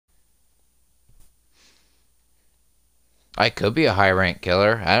I could be a high rank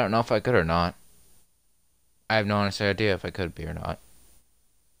killer. I don't know if I could or not. I have no honest idea if I could be or not.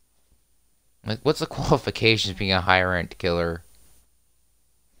 Like, what's the qualifications of being a high ranked killer?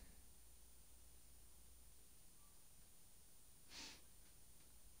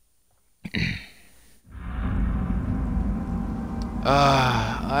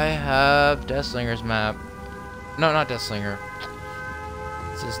 I have Deathslinger's map. No, not Deathslinger.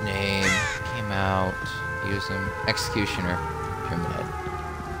 What's his name? Came out. Use him. Executioner. Pyramid Head.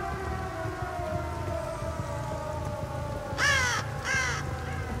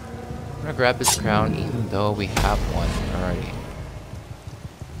 I'm gonna grab his crown even though we have one already.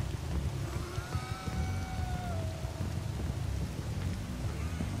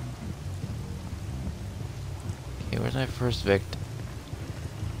 Okay, where's my first victim?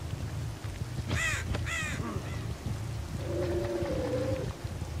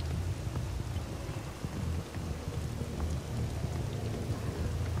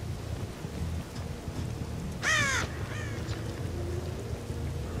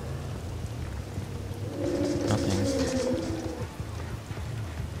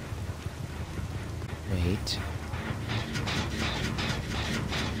 Wait.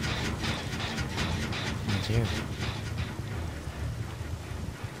 What's here?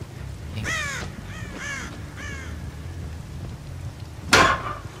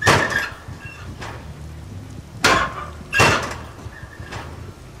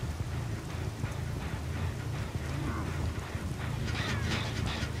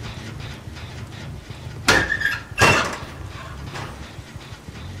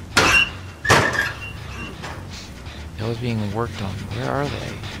 That was being worked on. Where are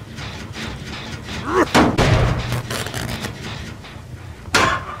they?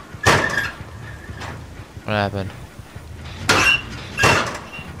 What happened?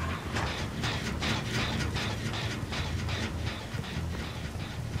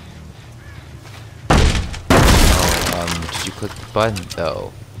 Oh, did you click the button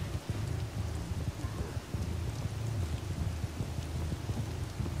though?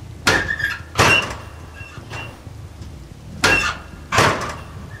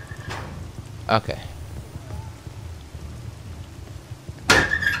 Okay.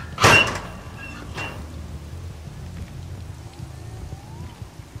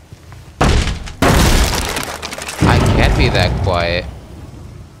 I can't be that quiet.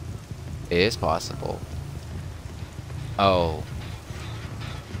 It is possible. Oh.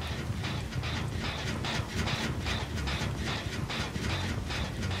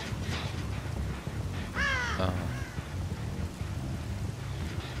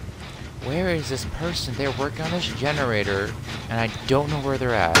 Where is this person? They're working on this generator, and I don't know where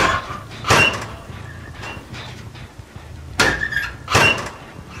they're at.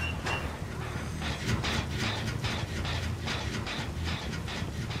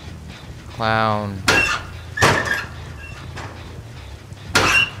 Clown.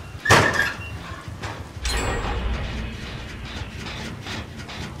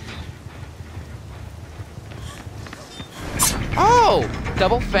 Oh!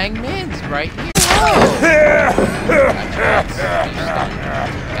 Double Fang Min's right here. Oh! Okay.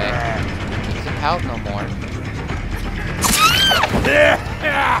 He's a pout no more.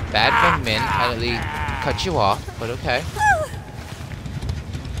 Bad Fang Min kindly cut you off, but okay.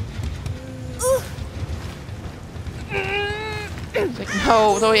 It's like,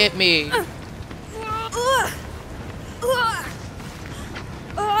 no, don't hit me.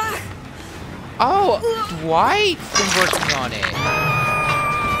 Oh, Dwight's been working on it.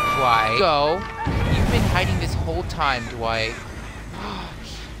 Dwight, go. You've been hiding this whole time, Dwight.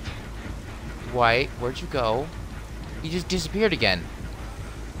 Dwight, where'd you go? You just disappeared again.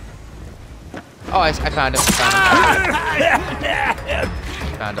 Oh, I found him.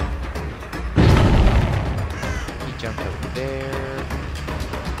 Found him. He jumped over there.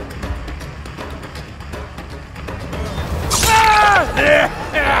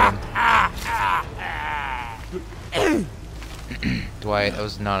 Dwight, that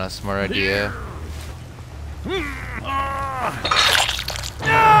was not a smart idea.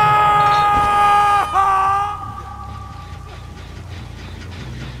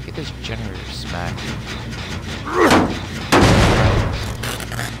 Get this generator smacked.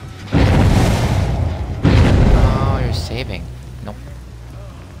 Oh, you're saving. Nope.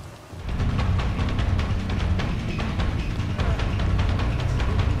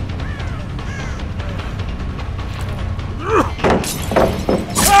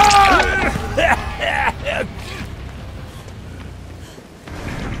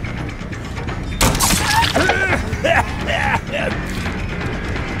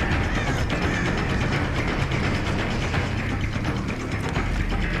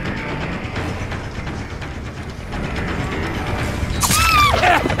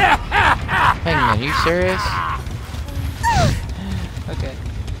 serious? Okay.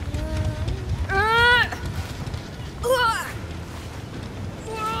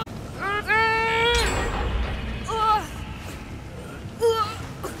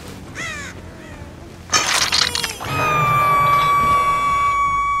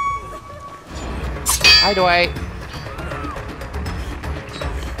 Hi, Dwight.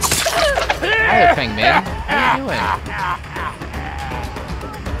 Hi there, Fangman. How you doing?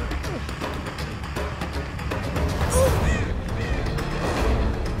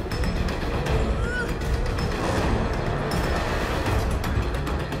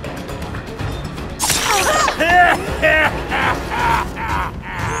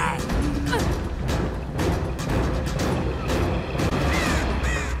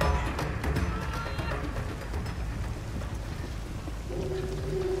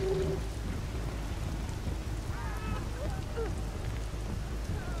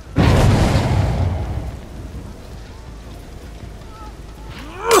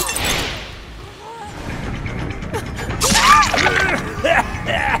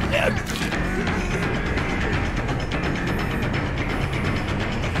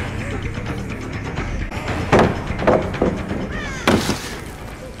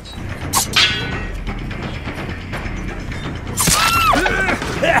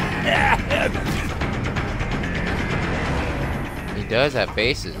 He does have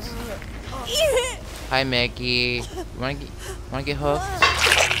bases. Hi, Maggie. Wanna get hooked?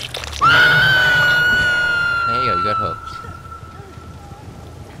 There you go. You got hooked.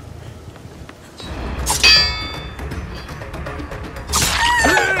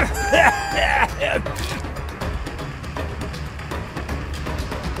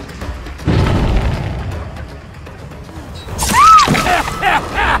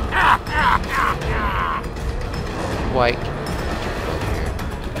 White.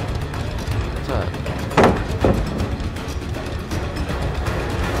 What's up?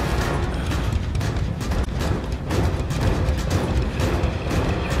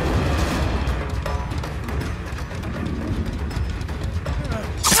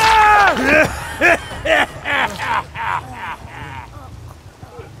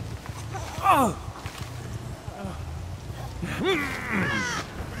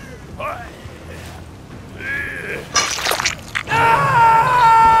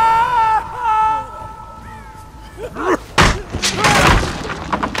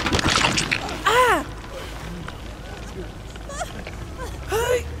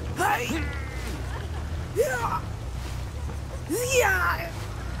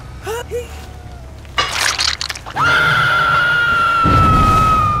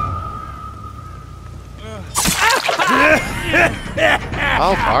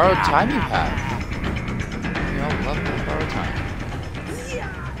 Oh, borrowed time you have. You all love that borrowed time.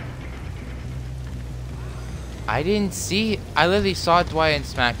 I didn't see. I literally saw Dwight and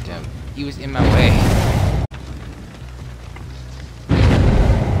smacked him. He was in my way.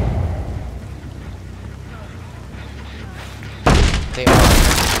 They are.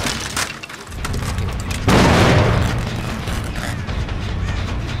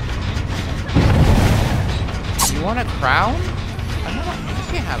 You want a crown?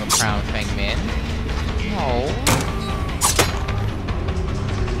 You can't have a crown, Fangman. No.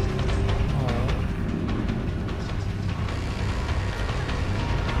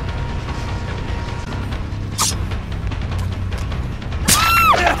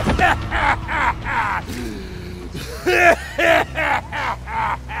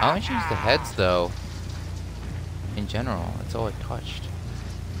 I only choose the heads, though. In general, that's all I touched.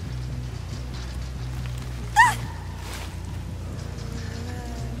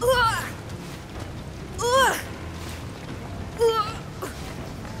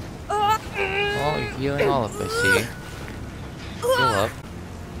 Oh, you're healing all of us, see? Heal up.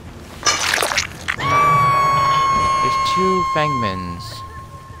 There's 2 Fangmans.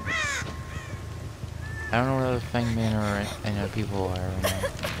 I don't know where the Fangmen or any other people are right now.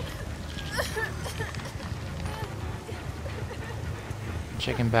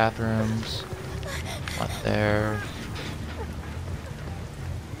 Checking bathrooms. What there?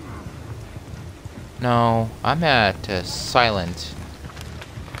 No, I'm at Silent.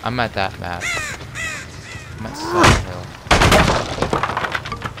 I'm at that map. I'm at Silent Hill.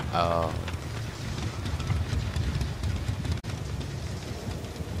 Oh.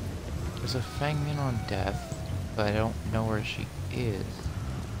 There's a Fangman on death, but I don't know where she is.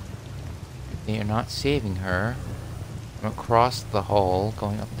 They are not saving her. I'm across the hall,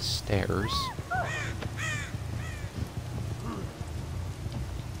 going up the stairs.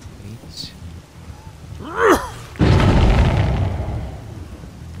 Wait.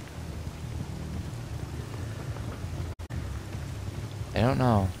 I don't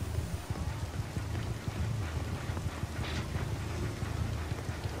know.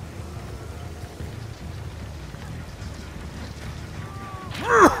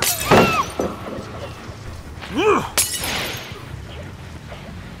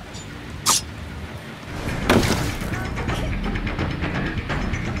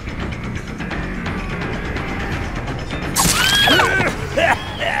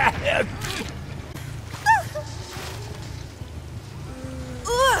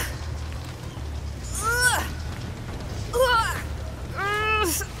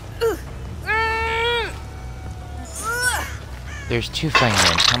 There's 2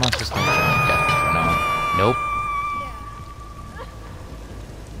 Fangmen. How am I supposed to know which one death? No. Nope.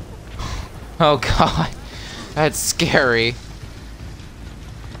 Oh god. That's scary.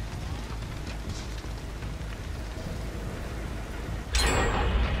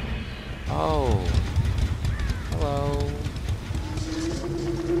 Oh. Hello.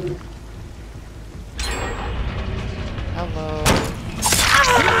 Hello.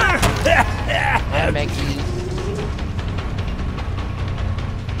 Hi, Maggie.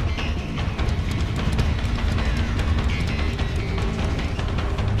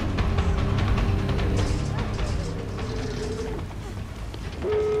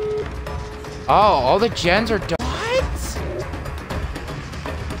 Oh, all the gens are done. What?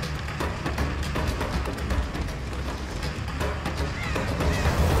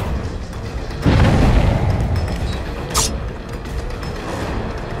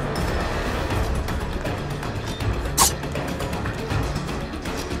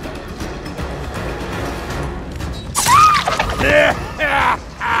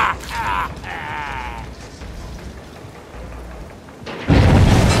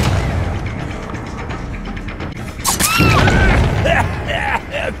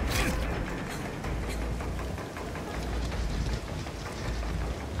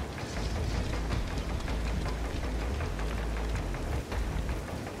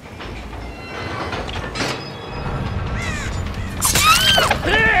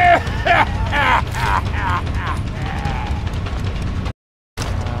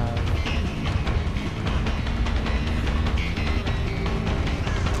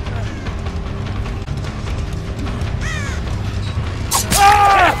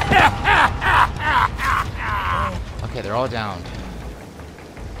 Okay, they're all down.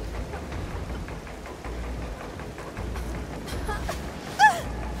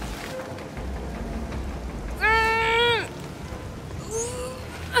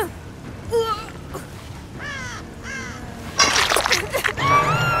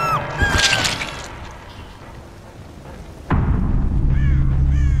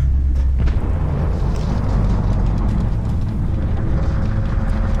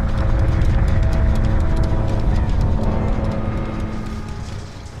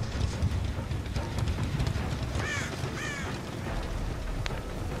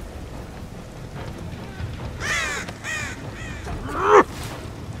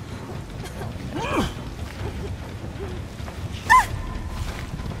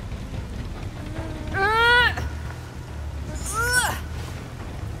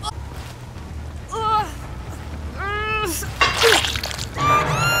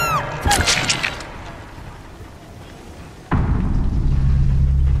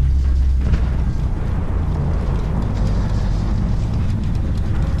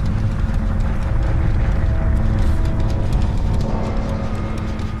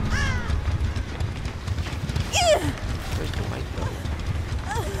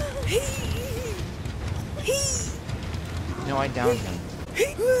 No, I downed him.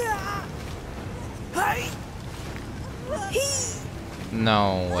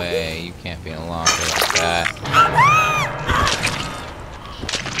 No way, you can't be in a locker like that.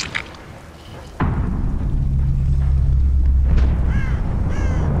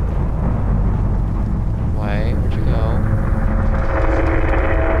 Wait, where'd you go?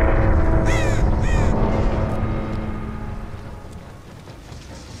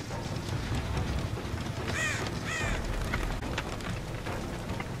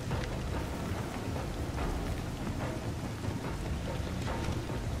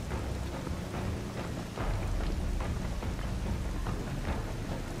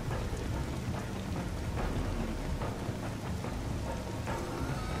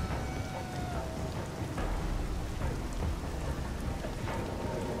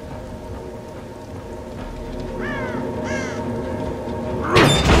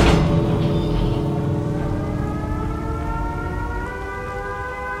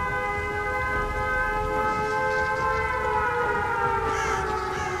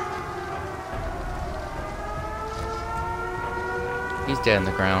 He's dead on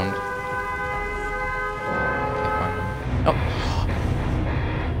the ground. Oh!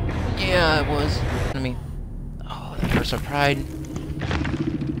 Yeah, it was. I mean, oh, that burst of pride.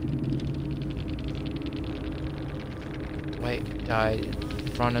 Dwight died in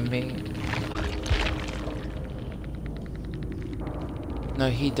front of me. No,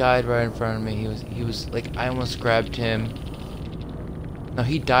 he died right in front of me. He was like, I almost grabbed him. No,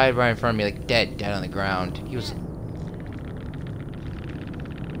 he died right in front of me, like dead on the ground. He was.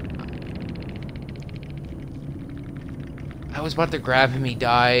 I was about to grab him, he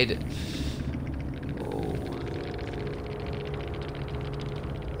died. Oh.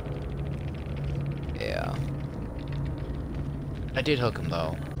 Yeah. I did hook him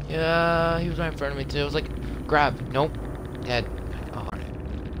though. Yeah, he was right in front of me too. I was like, grab. Nope. Dead. Oh.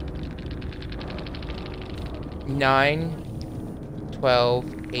 9, 12,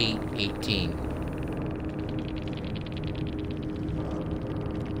 8, 18.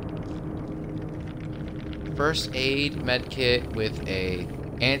 First aid med kit with a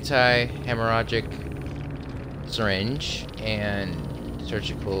anti-hemorrhagic syringe and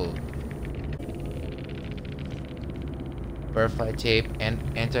surgical butterfly tape and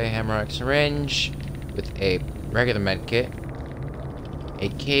anti-hemorrhagic syringe with a regular med kit, a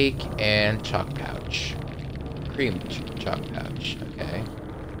cake, and chalk pouch. Cream chalk pouch, okay.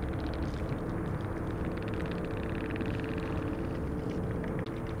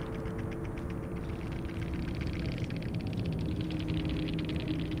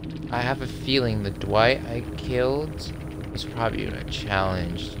 I have a feeling the Dwight I killed was probably a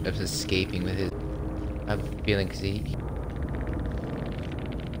challenge of escaping with his. I have a feeling because he.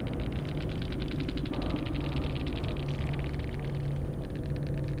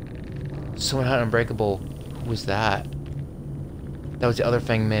 Someone had Unbreakable. Who was that? That was the other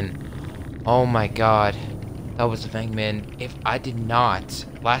Feng Min. Oh my god. That was the Feng Min. If I did not.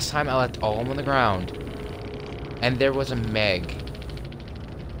 Last time I left all of them on the ground. And there was a Meg.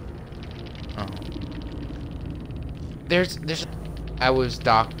 Oh. There's. I was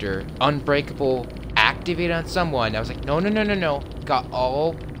Doctor. Unbreakable activated on someone. I was like, no. Got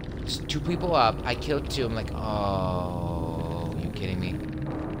all 2 people up. I killed 2. I'm like, oh, you kidding me?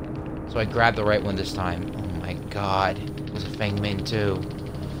 So I grabbed the right one this time. Oh my god. It was a Feng Min too.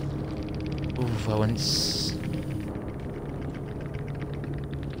 Oof, I wouldn't.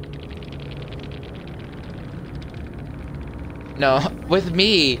 No, with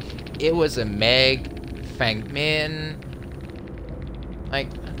me, it was a Meg, Feng Min. Like,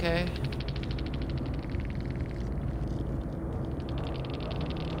 okay.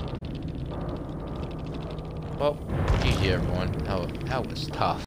 Well, GG everyone. That was tough.